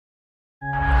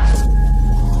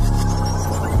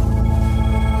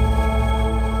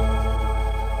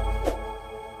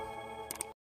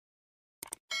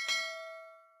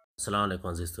अस्सलाम वालेकुम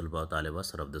अज़ीज़ तलबा तालिबात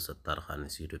सर अब्दुलसत्तार खान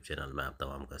इस यूट्यूब चैनल में आप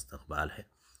तमाम का इस्तकबाल है।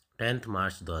 10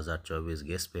 मार्च 2024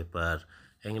 guest paper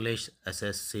English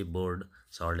SSC board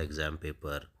solve exam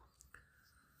paper.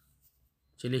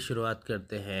 चलिए शुरुआत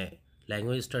करते हैं।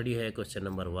 लैंग्वेज स्टडी है। क्वेश्चन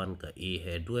नंबर 1 का ए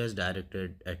है, do as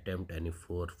directed attempt any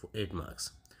four 8 marks.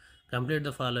 Complete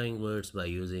the following words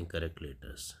by using correct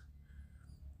letters.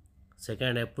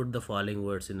 Second है, put the following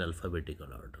words in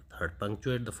alphabetical order. Third,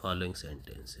 punctuate the following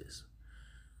sentences.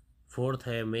 Fourth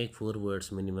है, make 4 words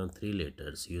minimum 3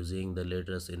 letters using the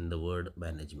letters in the word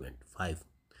management. 5.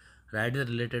 Write the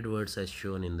related words as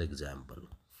shown in the example.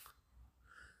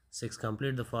 6.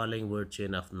 Complete the following word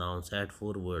chain of nouns. Add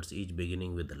 4 words each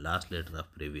beginning with the last letter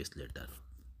of previous letter.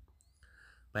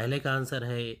 पहले का answer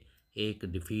है एक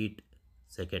defeat,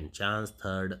 second chance,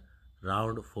 third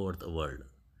round, fourth world.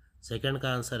 Second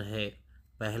का answer है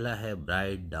पहला है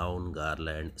bright, down,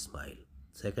 garland, smile.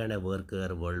 Second है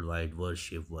worker, world wide,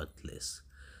 worship, worthless.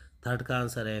 Third का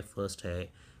आंसर है फर्स्ट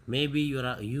है may be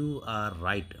you are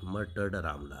right, मटर्ड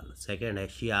Ramlal. Second है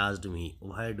she asked me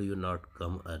why do you not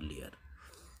come earlier.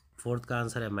 Fourth का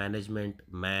आंसर है management,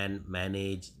 man,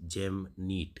 manage, GeM,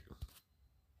 NEET.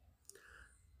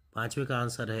 पांचवे का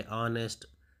answer है honest,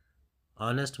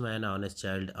 honest man, honest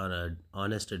child,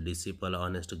 honest disciple,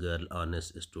 honest girl,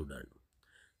 honest student.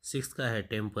 Six का है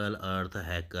temple, अर्थ,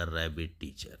 hacker, rabbit,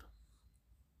 teacher.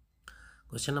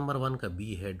 Question number 1 का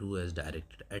B है, do as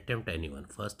directed attempt anyone.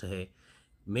 First है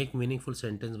make meaningful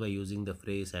sentence by using the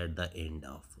phrase at the end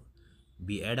of.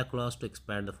 B Ed a clause to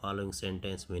expand the following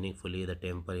sentence meaningfully, the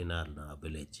temple in our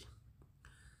village.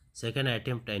 Second,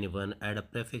 attempt anyone, add a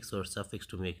prefix और suffix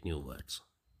to make new words.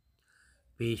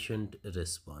 Patient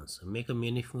response, make a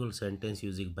meaningful sentence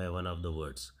using by one of the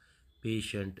words.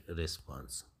 Patient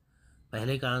response.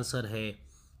 पहले का answer है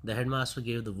the headmaster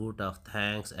gave the vote of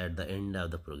thanks at the end of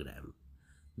the program.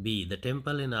 B, the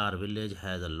temple in our village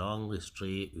has a long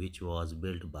history which was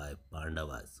built by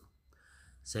Pandavas.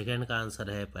 Second का answer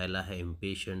है पहला है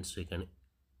impatient, second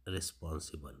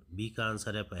responsible. B का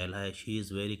answer है पहला है she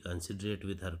is very considerate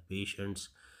with her patients.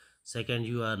 Second,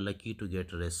 you are lucky to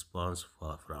get a response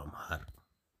from her.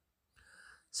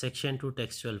 Section 2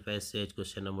 textual passage.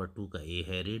 Question number 2 का ए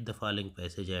है, read the following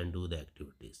passage and do the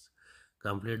activities.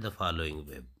 Complete the following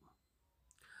web.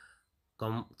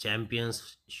 Champions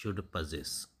should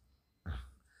possess.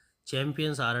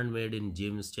 Champions aren't made in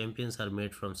gyms. Champions are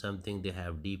made from something they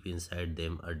have deep inside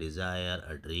them, a desire,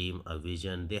 a dream, a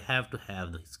vision. They have to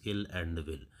have the skill and the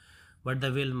will, but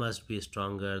the will must be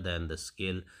stronger than the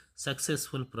skill.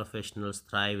 Successful professionals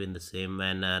thrive in the same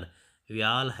manner. We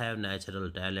all have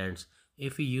natural talents.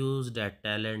 If we use that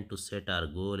talent to set our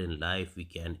goal in life, we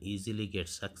can easily get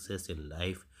success in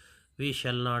life. We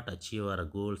shall not achieve our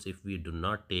goals if we do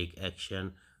not take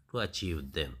action to achieve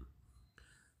them.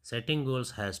 Setting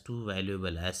goals has two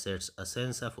valuable assets, a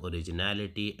sense of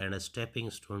originality and a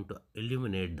stepping stone to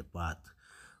illuminate the path.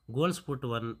 Goals put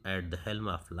one at the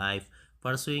helm of life.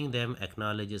 Pursuing them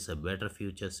acknowledges a better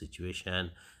future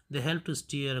situation. They help to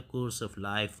steer a course of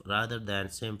life rather than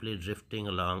simply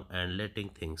drifting along and letting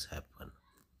things happen.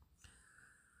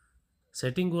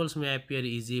 Setting goals may appear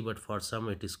easy, but for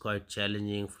some it is quite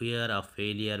challenging. Fear of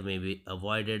failure may be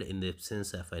avoided in the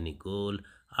absence of any goal.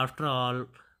 After all,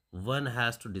 one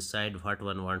has to decide what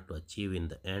one wants to achieve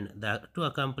in the end. To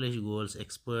accomplish goals,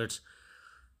 experts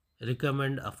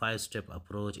recommend a 5-step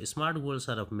approach. SMART goals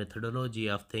are a methodology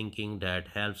of thinking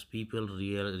that helps people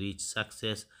reach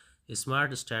success.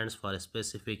 SMART stands for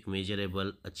specific,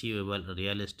 measurable, achievable,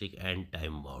 realistic, and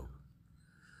time-bound.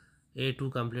 A, to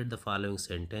complete the following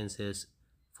sentences.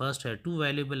 First, two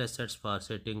valuable assets for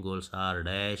setting goals are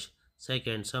dash.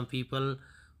 Second, some people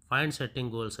find setting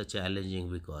goals challenging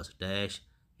because dash.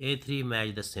 A3,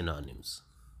 match the synonyms.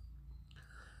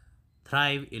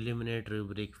 Thrive, eliminate,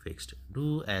 rubric, fixed. Do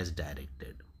as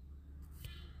directed.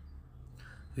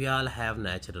 We all have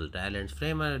natural talents.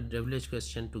 Frame a WH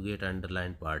question to get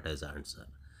underlined part as answer.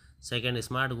 Second,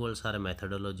 SMART goals are a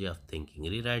methodology of thinking.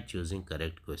 Rewrite choosing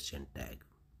correct question tag.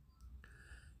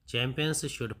 Champions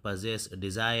should possess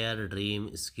desire, dream,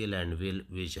 skill and will,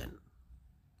 vision.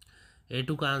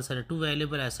 A2 का answer है, two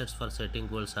valuable assets for setting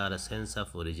goals are a sense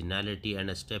of originality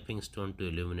and a stepping stone to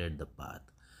illuminate the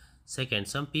path.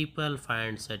 Second, some people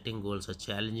find setting goals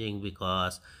challenging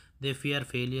because they fear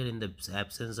failure in the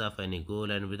absence of any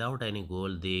goal, and without any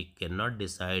goal they cannot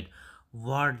decide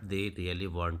what they really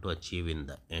want to achieve in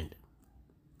the end.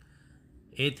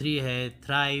 A3 है,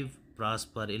 thrive,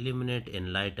 prosper, eliminate,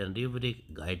 enlighten, rubric,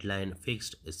 guideline,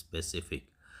 fixed, specific.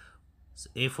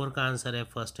 A4 का answer है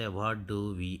first है, what do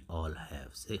we all have.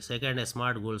 Second है,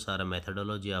 smart goals are a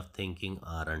methodology of thinking,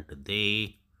 aren't they.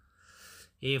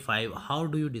 A5, how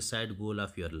do you decide goal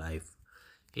of your life?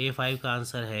 A5 का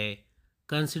answer है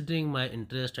considering my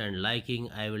interest and liking,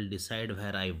 I will decide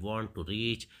where I want to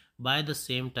reach. By the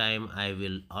same time, I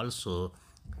will also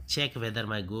check whether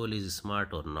my goal is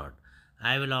smart or not.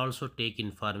 I will also take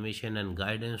information and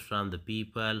guidance from the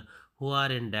people who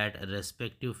are in that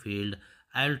respective field.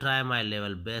 I will try my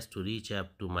level best to reach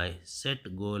up to my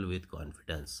set goal with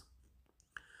confidence.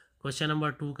 Question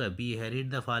number 2 का B है,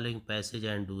 read the following passage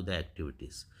and do the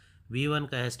activities. B1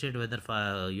 का है, state whether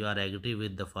you are agree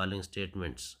with the following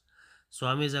statements.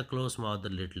 Swami is a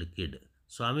close-mouthed little kid.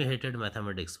 Swami hated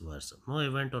mathematics worse. No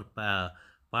event or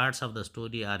parts of the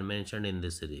story are mentioned in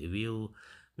this review.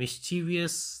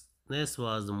 Mischievousness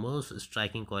was the most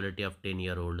striking quality of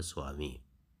 10-year-old Swami.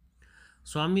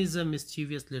 Swami is a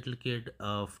mischievous little kid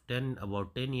of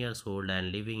about 10 years old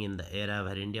and living in the era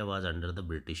where India was under the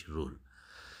British rule.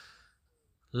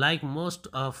 Like most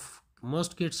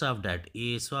kids of that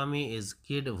age, Swami is a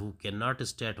kid who cannot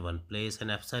stay at one place and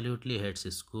absolutely hates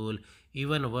school,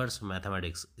 even worse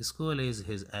mathematics. School is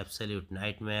his absolute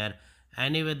nightmare.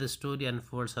 Anyway, the story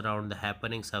unfolds around the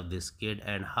happenings of this kid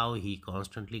and how he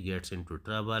constantly gets into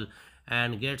trouble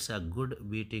and gets a good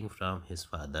beating from his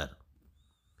father.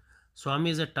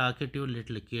 Swami is a talkative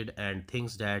little kid and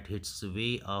thinks that his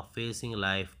way of facing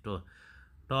life to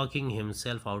talking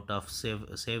himself out of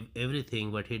save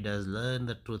everything, but he does learn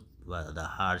the truth the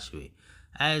harsh way.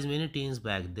 As many teens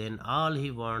back then, all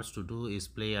he wants to do is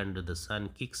play under the sun,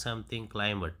 kick something,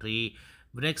 climb a tree,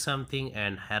 break something,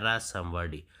 and harass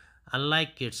somebody.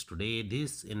 Unlike kids today,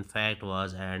 this in fact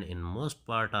was, and in most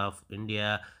part of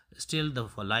India, still the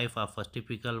life of a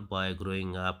typical boy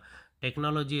growing up.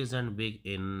 Technology isn't big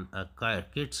in a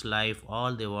kid's life,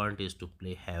 all they want is to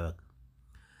play havoc.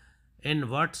 In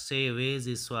what say ways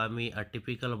is Swami a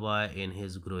typical boy in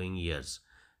his growing years?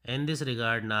 In this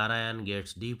regard, Narayan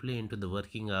gets deeply into the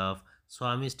working of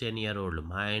Swami's 10-year-old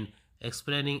mind,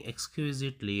 explaining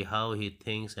exquisitely how he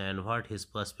thinks and what his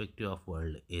perspective of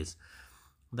world is.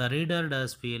 The reader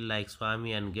does feel like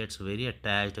Swami and gets very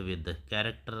attached with the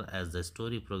character as the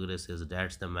story progresses.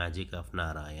 That's the magic of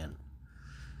Narayan.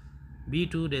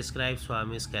 B2 describes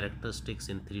Swami's characteristics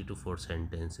in 3 to 4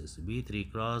 sentences.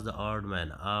 B3 cross the odd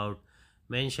man out,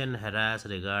 mention, harass,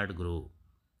 regard, grow.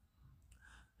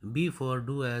 B4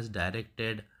 do as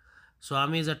directed.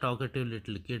 Swami is a talkative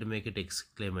little kid, make it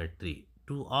exclamatory.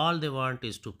 2 all they want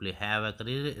is to play havoc.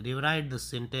 Rewrite the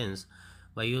sentence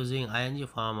by using ing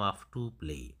form of to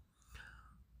play.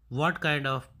 What kind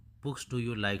of books do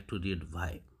you like to read?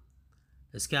 Why?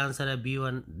 इसका answer है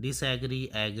B1 disagree,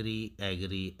 agree,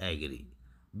 agree, agree.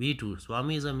 B2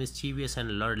 Swami is a mischievous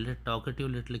and talkative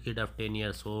little kid of 10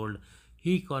 years old.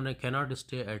 He cannot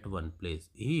stay at one place.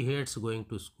 He hates going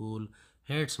to school,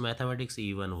 hates mathematics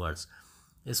even worse.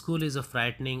 School is a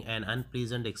frightening and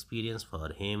unpleasant experience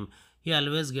for him. He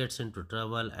always gets into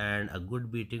trouble and a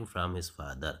good beating from his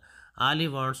father. All he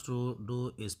wants to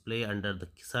do is play under the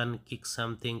sun, kick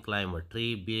something, climb a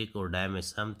tree, break or damage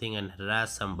something, and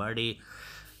harass somebody.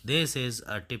 This is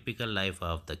a typical life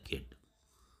of the kid.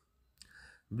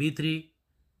 B3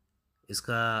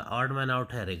 इसका odd man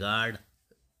out है regard,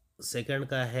 second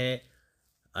का है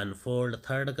unfold,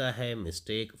 third का है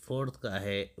mistake, fourth का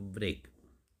है break.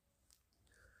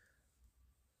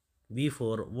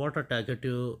 B4 what a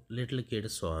talkative little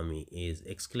kid Swami is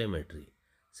exclamatory.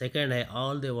 Second है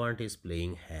all they want is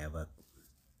playing havoc.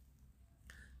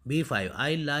 B5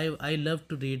 I love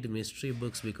to read mystery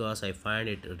books because I find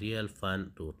it real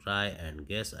fun to try and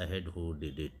guess ahead who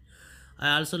did it.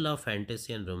 I also love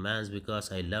fantasy and romance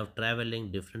because I love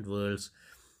traveling different worlds.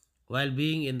 While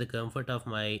being in the comfort of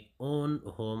my own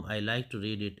home, I like to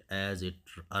read it as it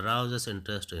arouses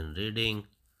interest in reading.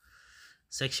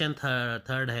 Section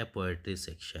third है poetry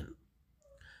section.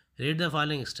 Read the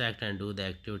following extract and do the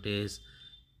activities.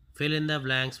 Fill in the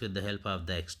blanks with the help of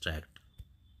the extract.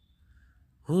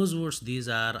 Whose woods these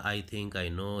are? I think I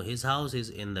know. His house is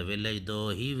in the village, though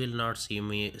he will not see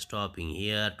me stopping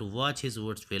here to watch his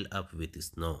woods fill up with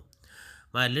snow.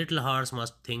 My little horse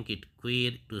must think it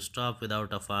queer to stop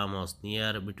without a farmhouse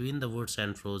near, between the woods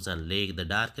and frozen lake, the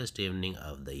darkest evening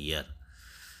of the year.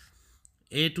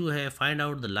 A2 है find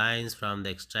out the lines from the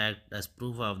extract as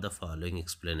proof of the following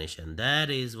explanation. There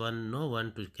is no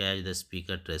one to catch the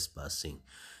speaker trespassing.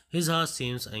 His horse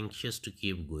seems anxious to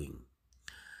keep going.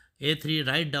 A3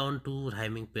 write down 2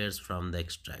 rhyming pairs from the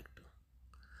extract.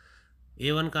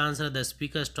 A1 का answer the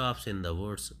speaker stops in the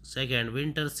woods. Second,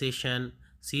 winter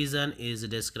season is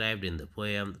described in the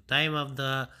poem. The time of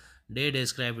the day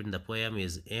described in the poem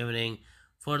is evening,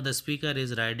 for the speaker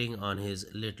is riding on his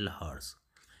little horse.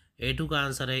 A2 का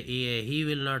answer है ए है, he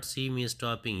will not see me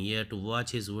stopping here to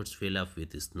watch his woods fill up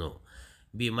with snow.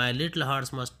 B, my little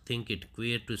horse must think it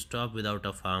queer to stop without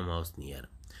a farmhouse near.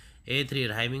 A3,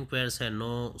 rhyming pairs है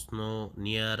no snow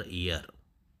near ear.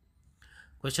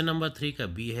 Question number 3 का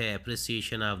B है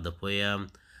appreciation of the poem.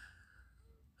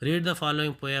 Read the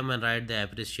following poem and write the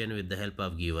appreciation with the help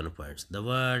of given points. The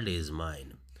world is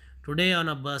mine. Today on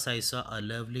a bus I saw a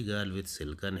lovely girl with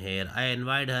silken hair. I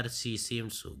envied her, she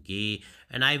seemed so gay,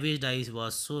 and I wished I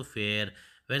was so fair.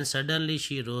 When suddenly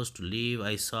she rose to leave,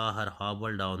 I saw her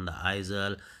hobble down the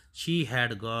aisle. She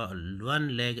had got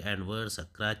one leg and wears a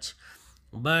crutch.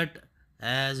 But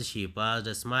as she passed,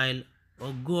 a smile,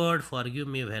 oh God, forgive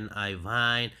me when I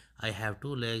whine. I have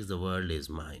two legs, the world is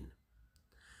mine.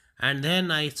 And then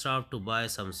I stopped to buy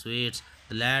some sweets.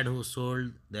 The lad who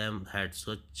sold them had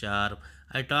such charm.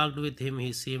 I talked with him,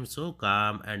 he seemed so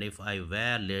calm, and if I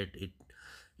were late,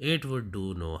 it would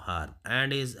do no harm.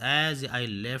 And as I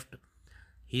left,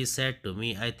 he said to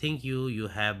me, I think you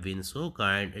have been so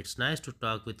kind. It's nice to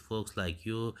talk with folks like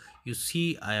you. You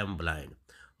see, I am blind.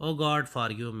 Oh God,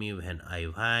 forgive me when I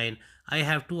whine. I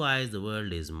have two eyes, the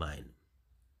world is mine.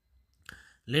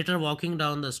 Later, walking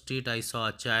down the street, I saw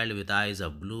a child with eyes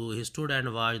of blue. He stood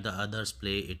and watched the others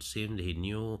play. It seemed he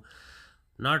knew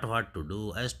not what to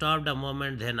do. I stopped a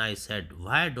moment, then I said,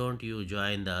 why don't you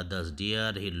join the others,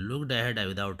 dear? He looked ahead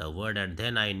without a word, and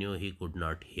then I knew he could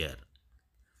not hear.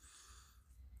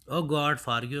 Oh God,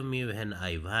 forgive me when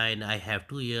I whine. I have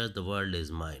 2 ears, the world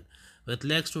is mine. With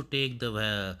legs to take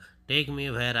me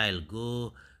where I'll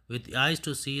go, with eyes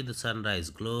to see the sunrise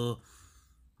glow,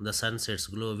 the sunsets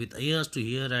glow, with ears to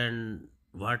hear and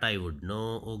what I would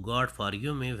know. Oh God,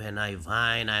 forgive me when I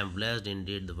whine. I am blessed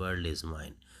indeed, the world is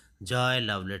mine. Joy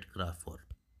Lovelet Crawford.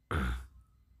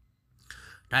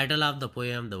 Title of the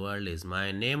poem, The World is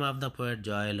Mine. Name of the poet,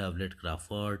 Joy Lovelet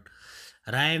Crawford.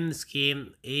 Rhyme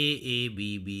scheme,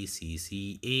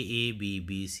 AABBCC,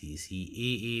 AABBCC,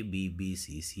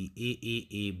 AABBCC,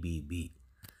 AAABB.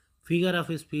 Figure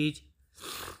of speech,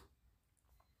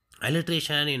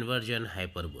 alliteration, inversion,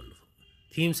 hyperbole.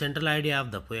 Theme, central idea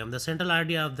of the poem. The central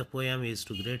idea of the poem is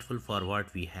to be grateful for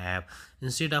what we have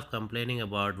instead of complaining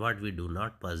about what we do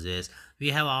not possess. We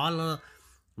have all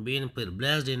been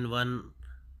blessed in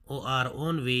our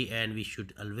own way, and we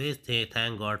should always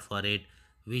thank God for it.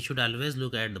 We should always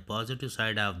look at the positive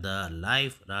side of the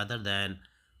life rather than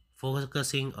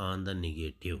focusing on the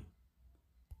negative.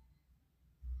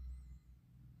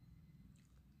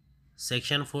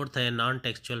 Section 4th है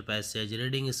non-textual passage,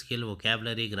 reading skill,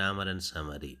 vocabulary, grammar and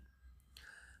summary.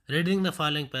 Reading the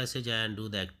following passage and do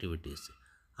the activities.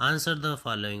 Answer the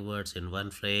following words in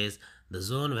one phrase. The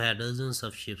zone where dozens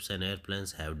of ships and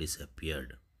airplanes have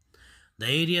disappeared. The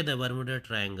area the Bermuda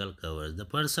Triangle covers. The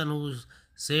person who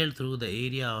sailed through the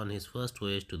area on his first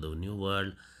voyage to the New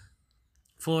World.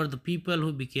 For the people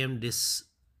who became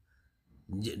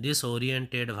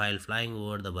disoriented while flying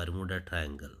over the Bermuda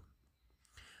Triangle.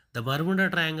 The Bermuda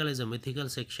Triangle is a mythical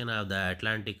section of the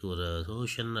Atlantic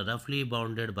Ocean, roughly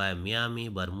bounded by Miami,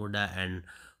 Bermuda, and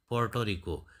Puerto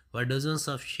Rico, where dozens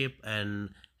of ships and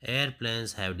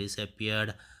airplanes have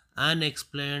disappeared.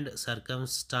 Unexplained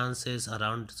circumstances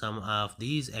around some of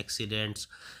these accidents,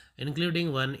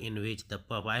 including one in which the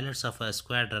pilots of a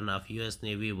squadron of US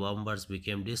Navy bombers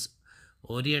became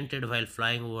disoriented while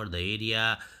flying over the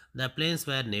area. The planes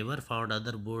were never found.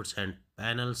 Other boats and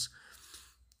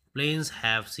planes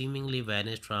have seemingly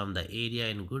vanished from the area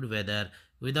in good weather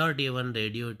without even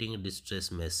radiating a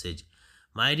distress message.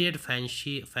 Myriad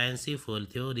fanciful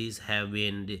theories have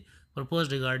been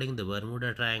proposed regarding the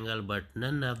Bermuda Triangle, but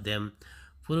none of them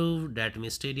prove that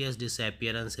mysterious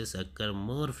disappearances occur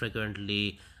more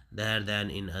frequently there than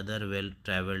in other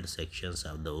well-traveled sections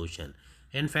of the ocean.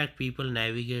 In fact, people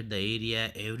navigate the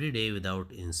area every day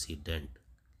without incident.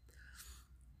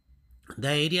 The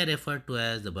area referred to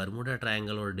as the Bermuda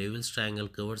Triangle or Devil's Triangle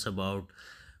covers about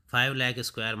 5 lakh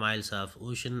square miles of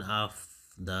ocean off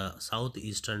the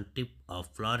southeastern tip of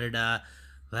Florida,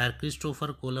 where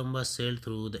Christopher Columbus sailed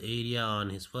through the area on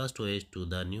his first voyage to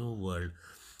the New World.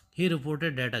 He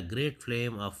reported that a great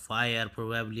flame of fire,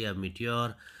 probably a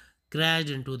meteor, crashed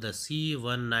into the sea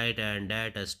one night and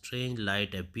that a strange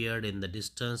light appeared in the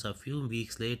distance a few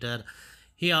weeks later.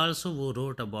 He also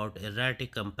wrote about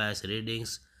erratic compass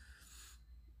readings,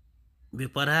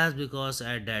 perhaps because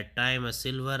at that time a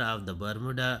sliver of the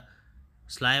Bermuda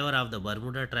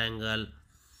Triangle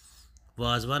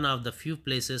was one of the few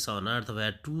places on Earth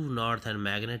where true north and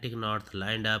magnetic north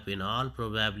lined up. In all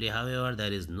probability, however,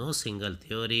 there is no single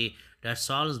theory that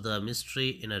solves the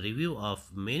mystery. In a review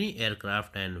of many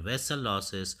aircraft and vessel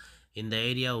losses in the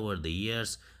area over the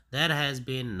years, There has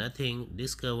been nothing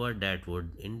discovered that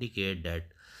would indicate that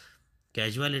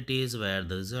casualties were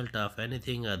the result of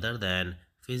anything other than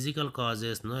physical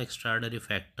causes. No extraordinary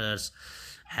factors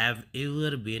have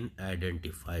ever been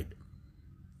identified.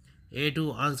 A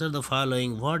to answer the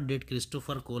following: what did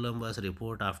Christopher Columbus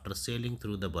report after sailing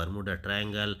through the Bermuda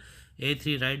Triangle?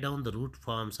 A3, write down the root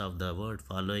forms of the word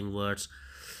following words.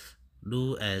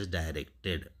 Do as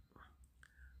directed.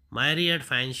 Myriad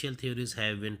financial theories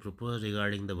have been proposed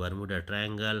regarding the Bermuda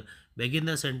Triangle. Begin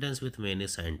the sentence with many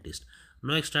scientists.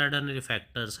 No extraordinary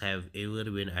factors have ever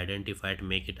been identified.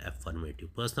 Make it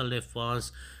affirmative. Personal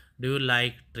response: do you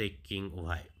like trekking?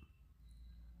 Why?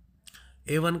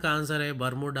 A1 का answer है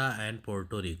Bermuda and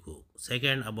Puerto Rico.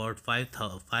 Second about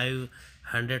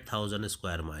 500,000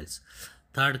 square miles.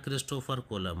 Third Christopher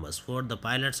Columbus. Fourth the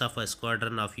pilots of a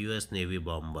squadron of US navy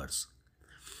bombers.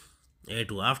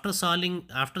 A2. After sailing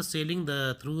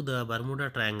through the Bermuda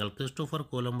Triangle, Christopher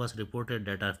Columbus reported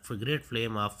that a great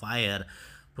flame of fire,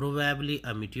 probably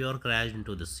a meteor, crashed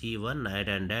into the sea one night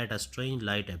and that a strange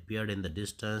light appeared in the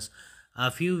distance. A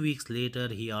few weeks later,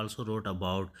 he also wrote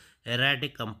about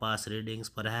erratic compass readings,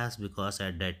 perhaps because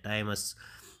at that time a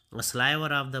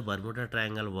sliver of the Bermuda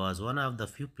Triangle was one of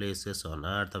the few places on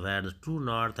Earth where the true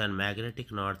north and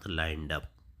magnetic north lined up.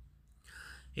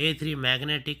 A3.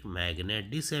 Magnetic, magnet.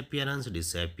 Disappearance,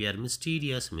 disappear.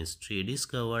 Mysterious, mystery.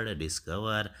 Discovered,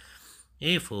 discover.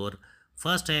 A4.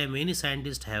 First time many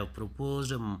scientists have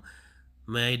proposed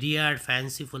myriad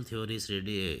fanciful theories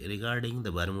regarding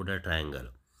the Bermuda Triangle.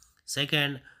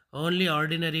 Second, only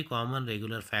ordinary common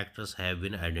regular factors have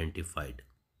been identified.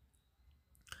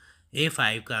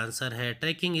 A5 का answer है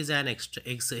trekking is an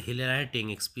exhilarating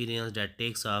experience that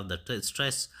takes off the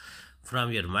stress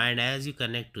from your mind as you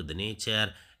connect to the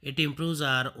nature. It improves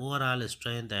our overall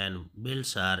strength and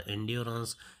builds our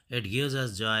endurance. It gives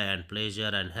us joy and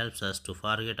pleasure and helps us to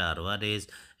forget our worries.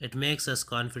 It makes us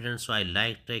confident, so I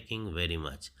like trekking very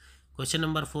much. Question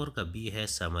number 4 का B है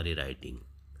summary writing.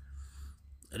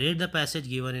 Read the passage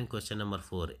given in question number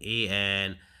 4A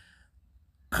and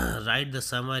write the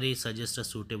summary. Suggest a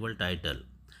suitable title.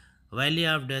 Valley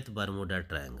of Death, Bermuda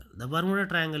Triangle. The Bermuda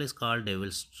Triangle is called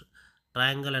Devil's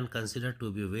Triangle and considered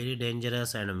to be very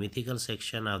dangerous and a mythical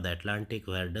section of the Atlantic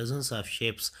where dozens of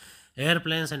ships,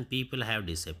 airplanes and people have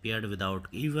disappeared without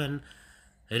even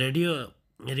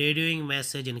radioing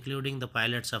message, including the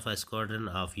pilots of a squadron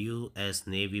of US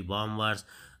Navy bombers.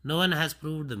 No one has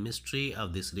proved the mystery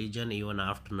of this region even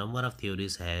after a number of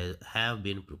theories have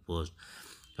been proposed.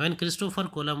 When Christopher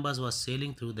Columbus was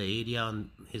sailing through the area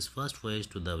on his first voyage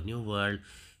to the New World,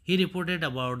 he reported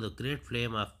about the great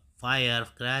flame of fire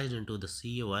crashed into the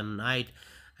sea one night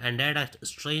and that a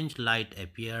strange light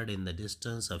appeared in the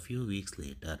distance a few weeks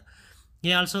later.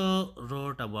 He also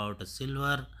wrote about a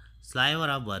silver sliver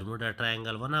of Bermuda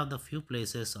Triangle, one of the few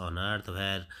places on Earth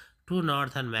where true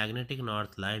north and magnetic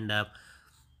north lined up.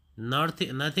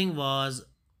 Nothing was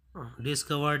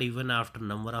discovered even after a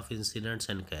number of incidents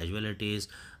and casualties.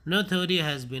 No theory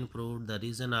has been proved. The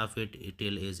reason of it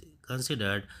is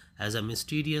considered as a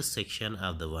mysterious section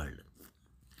of the world.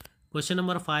 Question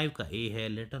number 5 का A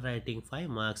है letter writing 5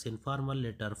 marks. Informal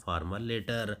letter, formal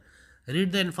letter.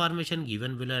 Read the information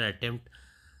given below and attempt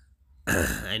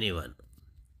anyone.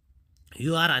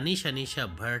 You are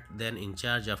Anisha Bhatt, then in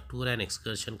charge of Tour and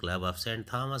Excursion Club of St.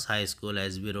 Thomas High School,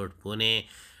 SB Road, Pune.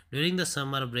 During the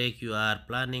summer break, you are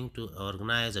planning to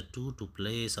organize a tour to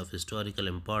place of historical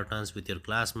importance with your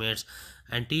classmates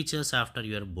and teachers after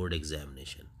your board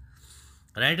examination.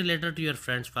 Write a letter to your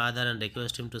friend's father and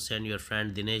request him to send your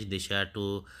friend Dinesh Disha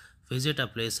to visit a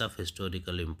place of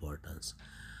historical importance.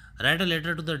 Write a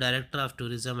letter to the Director of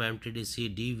Tourism,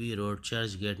 MTDC, DV Road,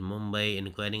 Churchgate, Mumbai,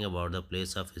 inquiring about the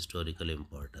place of historical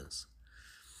importance.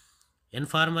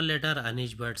 Informal letter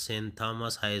Anish Bhatt, St.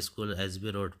 Thomas High School,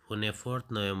 SB Road, Pune, 4th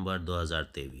November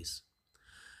 2023.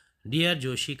 Dear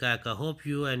Joshi Kaka, hope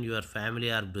you and your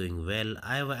family are doing well.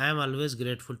 I am always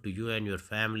grateful to you and your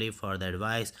family for the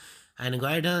advice and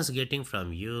guidance getting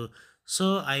from you.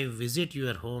 So I visit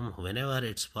your home whenever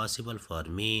it's possible for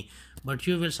me, but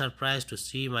you will surprised to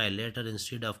see my letter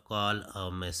instead of call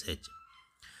or message.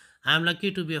 I am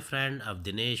lucky to be a friend of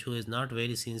Dinesh, who is not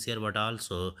very sincere but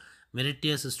also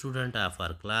meritorious student of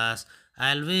our class.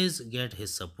 I always get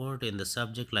his support in the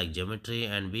subject like geometry,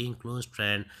 and being close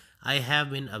friend, I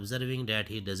have been observing that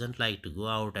he doesn't like to go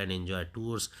out and enjoy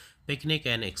tours, picnic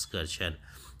and excursion.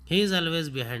 He is always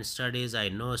behind studies. I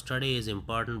know study is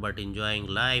important, but enjoying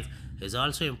life is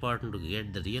also important to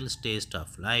get the real taste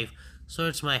of life. So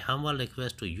it's my humble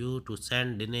request to you to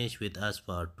send Dinesh with us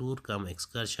for tour come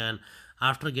excursion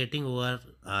after getting over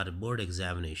our board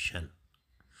examination.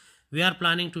 We are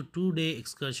planning to 2-day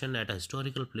excursion at a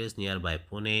historical place nearby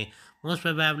Pune. Most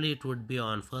probably it would be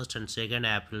on 1st and 2nd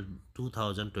April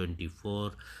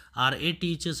 2024. Our 8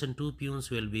 teachers and 2 peons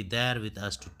will be there with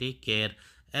us to take care.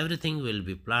 Everything will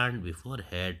be planned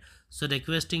beforehand. So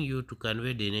requesting you to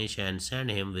convey Dinesh and send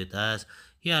him with us.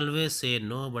 He always say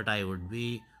no, but I would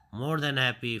be more than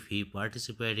happy if he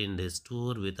participate in this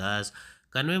tour with us.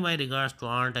 Convey my regards to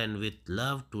aunt and with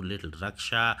love to little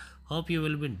Raksha. Hope you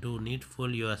will be do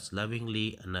needful. Yours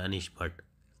lovingly, Anish Bhatt.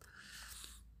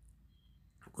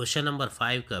 Question number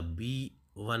 5 का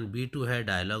B1 B2 है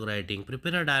dialogue writing.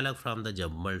 Prepare a dialogue from the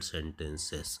jumbled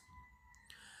sentences.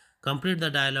 Complete the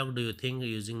dialogue. Do you think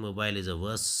using mobile is a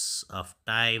waste of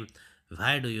time?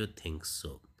 Why do you think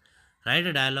so? Write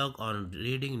a dialogue on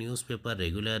reading newspaper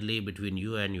regularly between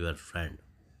you and your friend.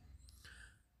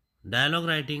 Dialogue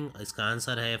writing इसका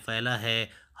answer है पहला है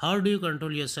how do you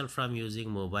control your self from using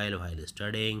mobile while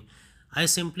studying I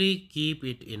simply keep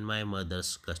it in my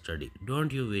mother's custody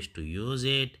don't you wish to use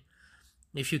it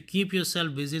if you keep your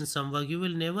self busy in some work you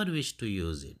will never wish to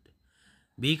use it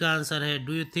be का answer है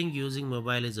do you think using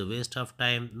mobile is a waste of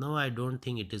time no I don't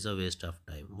think it is a waste of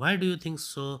time why do you think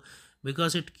so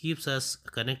because it keeps us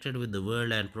connected with the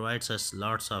world and provides us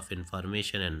lots of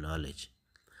information and knowledge.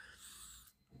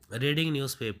 Reading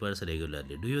newspapers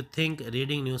regularly. Do you think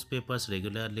reading newspapers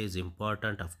regularly is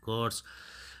important? Of course.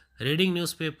 Reading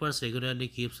newspapers regularly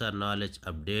keeps our knowledge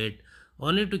updated.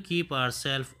 Only to keep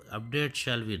ourselves updated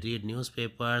shall we read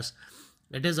newspapers.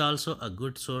 It is also a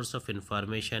good source of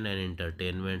information and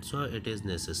entertainment, so it is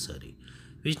necessary.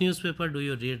 Which newspaper do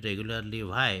you read regularly?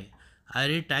 Why? I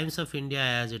read Times of India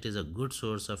as it is a good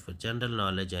source of general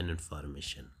knowledge and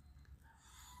information.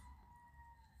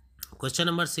 Question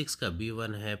number 6 का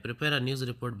B1 है prepare a news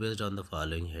report based on the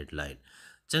following headline.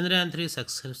 Chandrayaan 3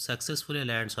 successfully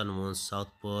lands on moon's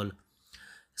south pole.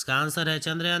 इसका answer है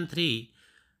Chandrayaan 3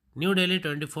 New Delhi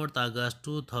 24th August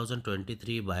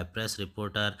 2023 by press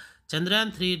reporter.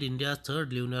 Chandrayaan 3, India's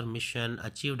third lunar mission,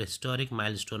 achieved a historic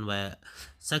milestone by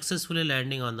successfully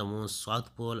landing on the moon's south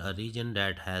pole, a region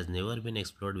that has never been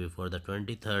explored before. The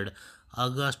 23rd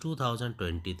August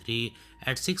 2023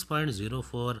 at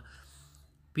 6:04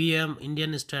 p.m.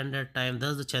 Indian Standard Time.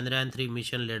 Thus, the Chandrayaan 3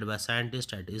 mission led by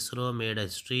scientists at ISRO made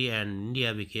history, and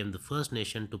India became the first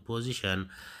nation to position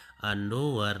a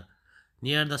rover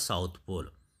near the South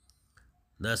Pole.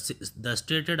 The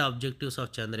stated objectives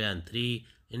of Chandrayaan 3,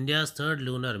 India's third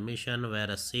lunar mission, were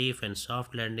a safe and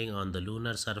soft landing on the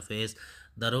lunar surface,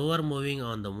 the rover moving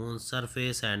on the moon's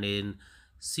surface, and in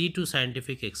C2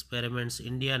 scientific experiments.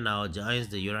 India now joins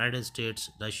the United States,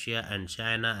 Russia, and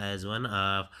China as one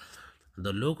of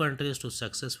the low countries to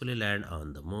successfully land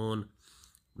on the moon.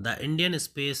 The Indian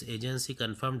Space Agency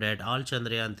confirmed that all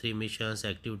Chandrayaan 3 missions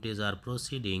activities are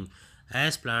proceeding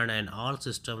as planned and all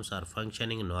systems are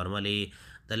functioning normally.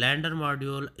 The lander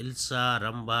module, ILSA,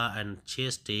 Ramba, and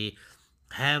Cheste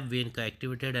have been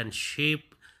activated and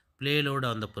ship payload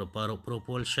on the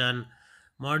propulsion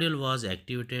module was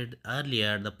activated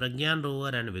earlier. The Pragyan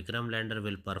rover and Vikram lander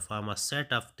will perform a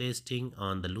set of testing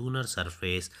on the lunar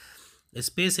surface.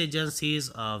 Space agencies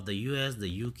of the US, the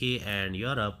UK, and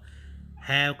Europe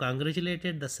have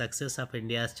congratulated the success of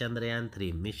India's Chandrayaan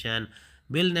 3 mission.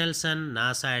 Bill Nelson,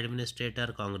 NASA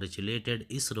administrator, congratulated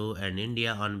ISRO and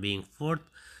India on being fourth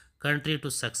country to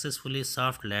successfully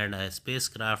soft land a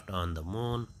spacecraft on the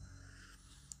moon.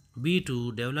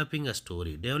 B2. Developing a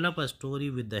story. Develop a story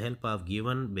with the help of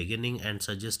given beginning and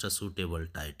suggest a suitable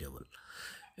title.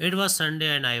 It was Sunday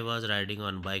and I was riding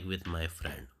on bike with my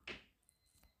friend.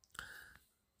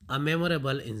 A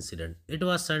memorable incident. It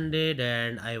was Sunday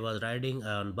and I was riding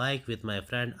on bike with my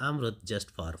friend Amrut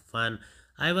just for fun.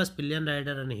 I was pillion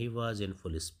rider and he was in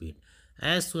full speed.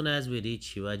 As soon as we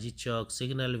reached Shivaji Chowk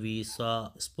signal, we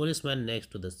saw policemen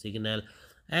next to the signal.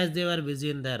 As they were busy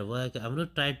in their work,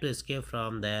 Amrut tried to escape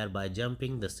from there by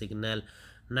jumping the signal.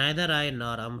 Neither I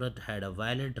nor Amrut had a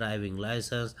valid driving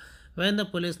license. When the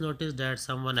police noticed that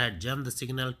someone had jumped the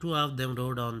signal, two of them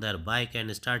rode on their bike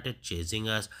and started chasing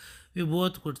us. We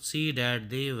both could see that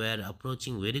they were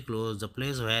approaching very close. The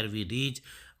place where we reached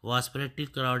was pretty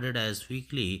crowded as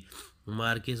weekly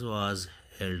Marquis was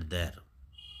held there.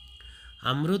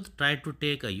 Amrut tried to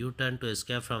take a U-turn to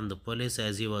escape from the police.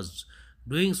 As he was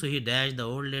doing so, he dashed the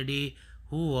old lady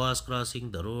who was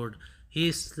crossing the road.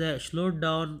 He slowed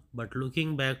down, but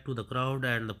looking back to the crowd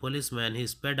and the policeman, he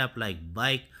sped up like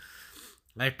bike.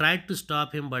 I tried to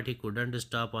stop him, but he couldn't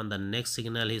stop. On the next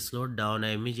signal, he slowed down. I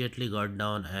immediately got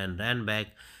down and ran back.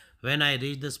 When I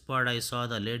reached the spot, I saw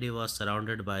the lady was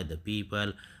surrounded by the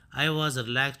people. I was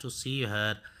relaxed to see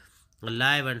her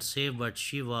alive and safe, but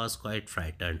she was quite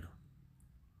frightened.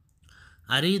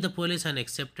 I reached the police and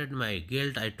accepted my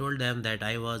guilt. I told them that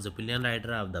I was the pillion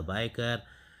rider of the biker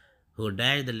who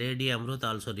died. The lady Amrut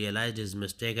also realized his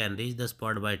mistake and reached the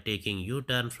spot by taking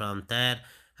U-turn from there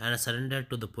and surrendered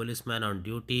to the policeman on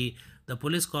duty. The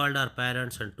police called our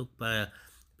parents and took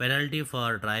penalty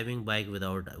for driving bike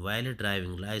without valid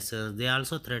driving license. They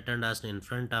also threatened us in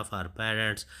front of our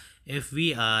parents if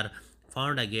we are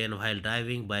found again while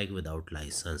driving bike without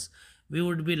license. We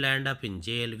would be land up in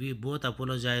jail. We both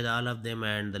apologized, all of them,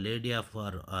 and the lady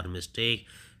for our mistake.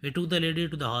 We took the lady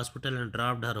to the hospital and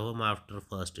dropped her home after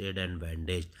first aid and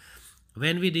bandage.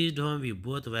 When we reached home, we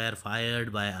both were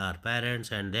fired by our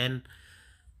parents, and then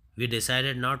we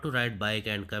decided not to ride bike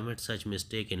and commit such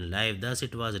mistake in life. Thus,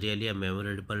 it was really a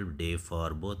memorable day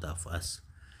for both of us.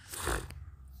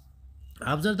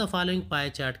 Observe the following pie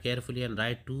chart carefully and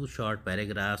write two short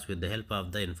paragraphs with the help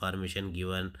of the information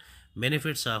given.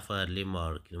 Benefits of early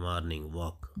morning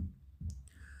walk.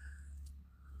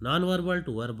 Non-verbal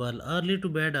to verbal. Early to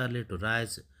bed, early to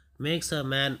rise makes a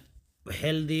man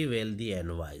healthy, wealthy,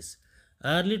 and wise.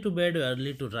 Early to bed,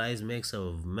 early to rise makes a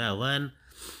one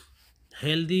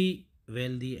healthy,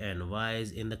 wealthy, and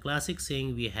wise. In the classic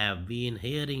saying, we have been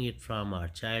hearing it from our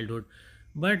childhood,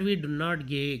 but we do not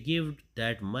give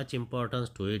that much importance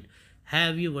to it.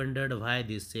 Have you wondered why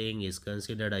this saying is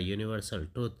considered a universal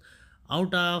truth?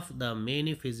 Out of the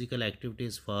many physical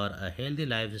activities for a healthy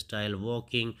lifestyle,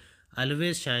 walking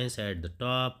always shines at the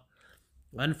top.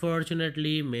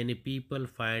 Unfortunately, many people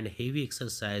find heavy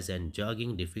exercise and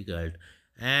jogging difficult,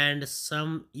 and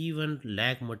some even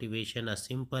lack motivation. A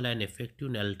simple and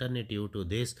effective alternative to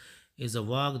this is a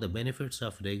walk. The benefits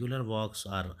of regular walks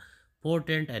are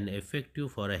potent and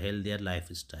effective for a healthier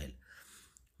lifestyle.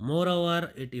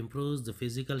 Moreover, it improves the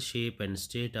physical shape and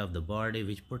state of the body,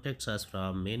 which protects us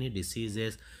from many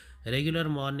diseases. Regular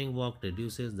morning walk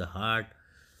reduces the heart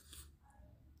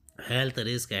health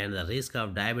risk and the risk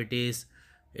of diabetes.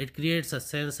 It creates a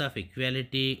sense of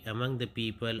equality among the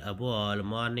people. Above all,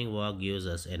 morning walk gives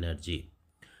us energy.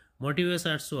 Motivates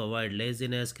us to avoid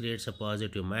laziness, creates a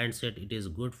positive mindset. It is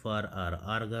good for our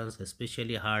organs,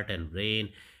 especially heart and brain.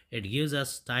 It gives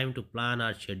us time to plan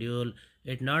our schedule.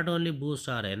 It not only boosts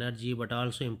our energy but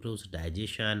also improves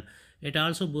digestion. It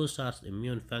also boosts our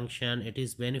immune function. It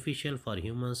is beneficial for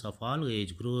humans of all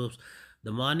age groups.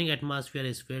 The morning atmosphere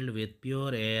is filled with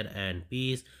pure air and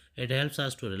peace. It helps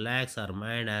us to relax our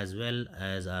mind as well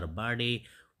as our body.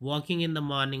 Walking in the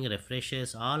morning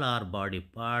refreshes all our body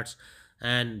parts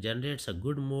and generates a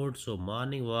good mood. So,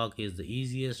 morning walk is the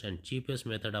easiest and cheapest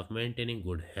method of maintaining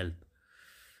good health.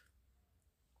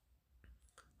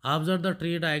 Observe the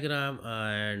tree diagram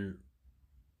and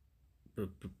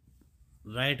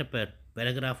write a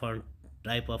paragraph on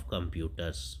type of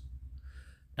computers.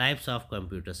 Types of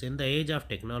computers. In the age of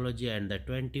technology and the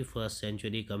 21st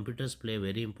century, computers play a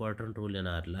very important role in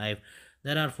our life.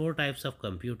 There are four types of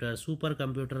computers: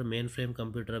 supercomputer, mainframe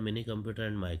computer, mini computer,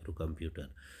 and microcomputer.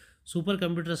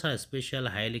 Supercomputers are special,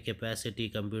 highly capacity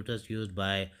computers used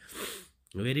by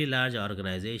very large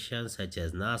organizations such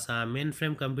as NASA.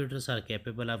 Mainframe computers are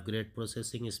capable of great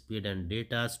processing speed and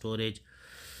data storage.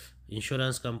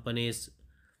 Insurance companies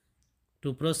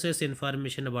to process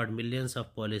information about millions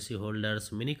of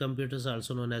policyholders. Mini computers,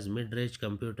 also known as mid-range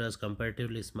computers,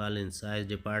 comparatively small in size,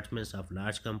 departments of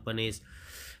large companies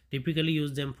typically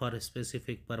use them for a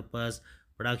specific purpose.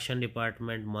 Production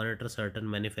department monitor certain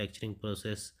manufacturing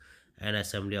process and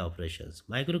assembly operations.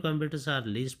 Microcomputers are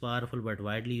least powerful but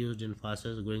widely used in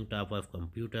fastest growing type of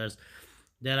computers.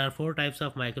 There are four types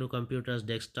of microcomputers.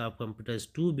 Desktop computer is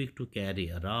too big to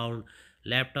carry around.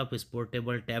 Laptop is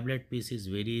portable. Tablet PC is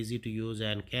very easy to use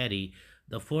and carry.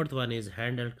 The fourth one is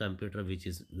handheld computer, which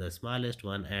is the smallest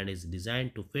one and is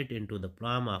designed to fit into the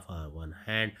palm of our one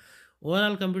hand.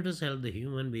 Overall, computers help the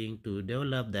human being to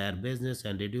develop their business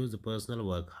and reduce the personal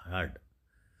work hard.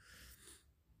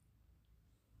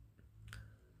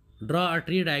 Draw a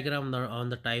tree diagram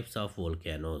on the types of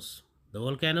volcanoes. The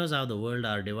volcanoes of the world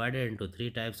are divided into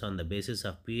three types on the basis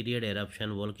of period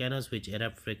eruption. Volcanoes which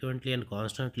erupt frequently and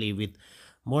constantly with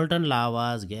molten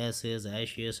lavas, gases,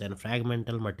 ashes, and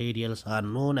fragmental materials are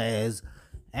known as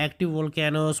active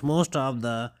volcanoes. Most of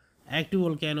the active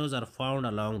volcanoes are found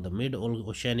along the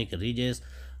mid-oceanic ridges.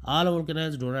 All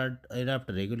volcanoes do not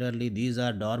erupt regularly. These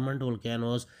are dormant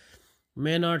volcanoes,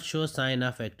 may not show sign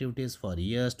of activities for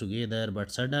years together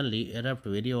but suddenly erupt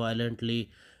very violently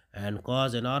and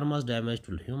cause enormous damage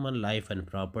to human life and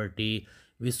property.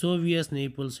 Vesuvius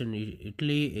Naples in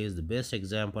Italy is the best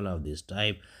example of this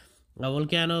type. A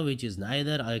volcano which is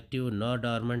neither active nor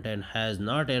dormant and has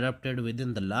not erupted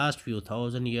within the last few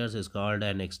thousand years is called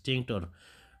an extinct or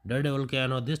dead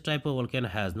volcano. This type of volcano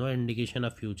has no indication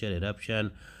of future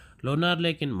eruption. Lonar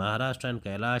Lake in Maharashtra and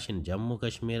Kailash in Jammu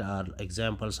Kashmir are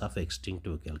examples of extinct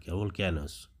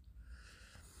volcanoes.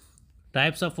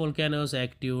 Types of volcanoes: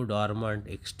 active, dormant,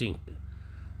 extinct.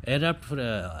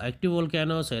 Active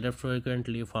volcanoes erupt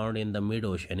frequently, found in the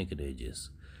mid-oceanic ranges.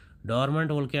 Dormant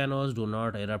volcanoes do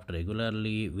not erupt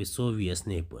regularly, with obvious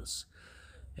neighbors.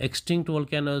 Extinct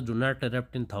volcanoes do not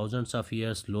erupt in thousands of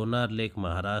years. Lonar Lake,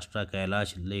 Maharashtra;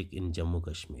 Kailash Lake in Jammu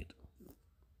Kashmir.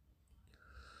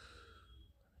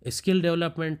 Skill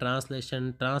development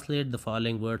translation. Translate the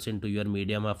following words into your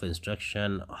medium of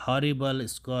instruction. Horrible,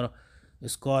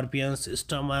 scorpions,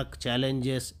 stomach,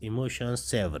 challenges, emotions,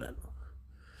 several.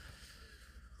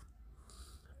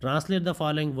 Translate the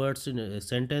following words in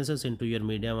sentences into your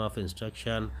medium of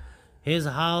instruction. His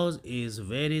house is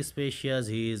very spacious.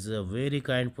 He is a very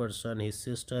kind person. His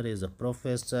sister is a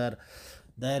professor.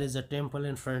 There is a temple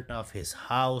in front of his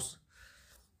house.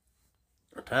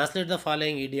 Translate the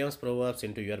following idioms, proverbs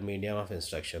into your medium of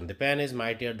instruction. The pen is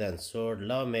mightier than sword.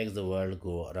 Love makes the world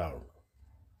go around.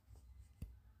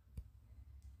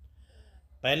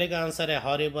 पहले का answer है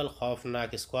horrible,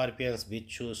 खौफनाक; Scorpions,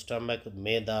 बिच्छू; stomach,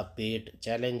 मैदा, पेट;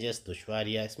 challenges,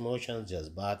 दुश्वारियाँ; emotions,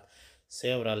 जज्बात;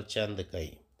 several, चंद, कई।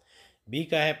 B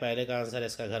का है पहले का आंसर,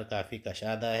 इसका घर काफ़ी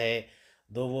कशादा है;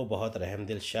 2 वो बहुत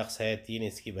रहमदिल शख्स है; 3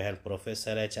 इसकी बहन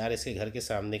प्रोफेसर है; 4 इसके घर के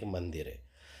सामने एक मंदिर है।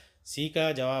 सी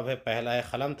का जवाब है पहला है,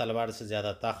 कलम तलवार से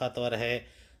ज़्यादा ताकतवर है;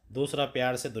 दूसरा,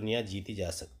 प्यार से दुनिया जीती जा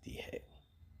सकती है।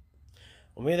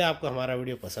 उम्मीद है आपको हमारा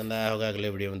वीडियो पसंद आया होगा। अगले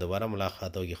वीडियो में दोबारा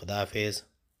मुलाकात होगी। खुदा हाफिज़।